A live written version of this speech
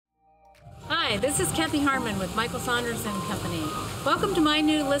Hi, this is Kathy Harmon with Michael Saunders and Company. Welcome to my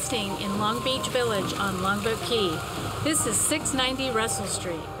new listing in Long Beach Village on Longboat Key. This is 690 Russell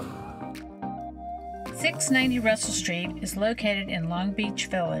Street. 690 Russell Street is located in Long Beach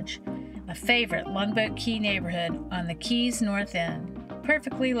Village, a favorite Longboat Key neighborhood on the Key's north end,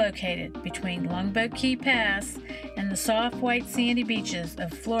 perfectly located between Longboat Key Pass and the soft white sandy beaches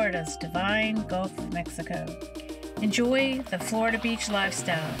of Florida's divine Gulf of Mexico. Enjoy the Florida beach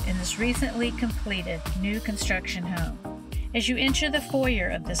lifestyle in this recently completed new construction home. As you enter the foyer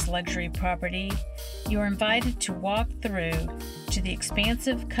of this luxury property, you are invited to walk through to the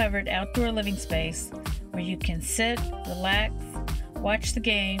expansive covered outdoor living space where you can sit, relax, watch the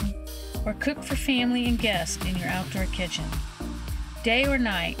game, or cook for family and guests in your outdoor kitchen. Day or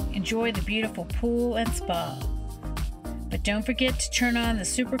night, enjoy the beautiful pool and spa. But don't forget to turn on the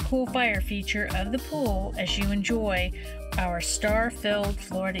super cool fire feature of the pool as you enjoy our star-filled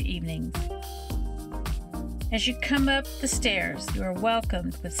Florida evenings. As you come up the stairs, you are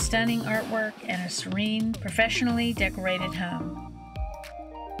welcomed with stunning artwork and a serene, professionally decorated home.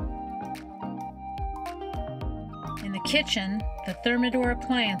 In the kitchen, the Thermidor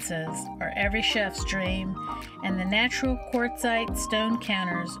appliances are every chef's dream, and the natural quartzite stone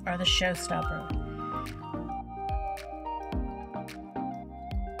counters are the showstopper.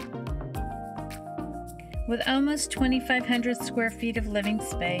 With almost 2,500 square feet of living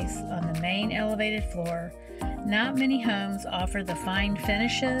space on the main elevated floor, not many homes offer the fine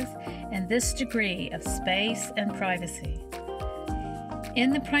finishes and this degree of space and privacy.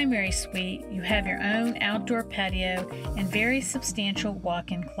 In the primary suite, you have your own outdoor patio and very substantial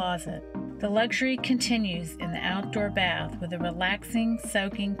walk-in closet. The luxury continues in the outdoor bath with a relaxing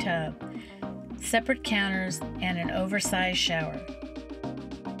soaking tub, separate counters, and an oversized shower.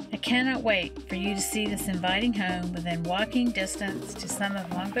 I cannot wait for you to see this inviting home within walking distance to some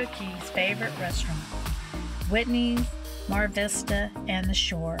of Longboat Key's favorite restaurants, Whitney's, Mar Vista, and The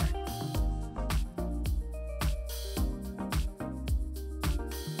Shore.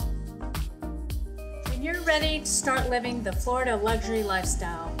 When you're ready to start living the Florida luxury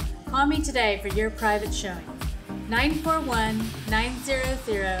lifestyle, call me today for your private showing.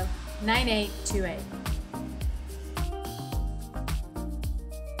 941-900-9828.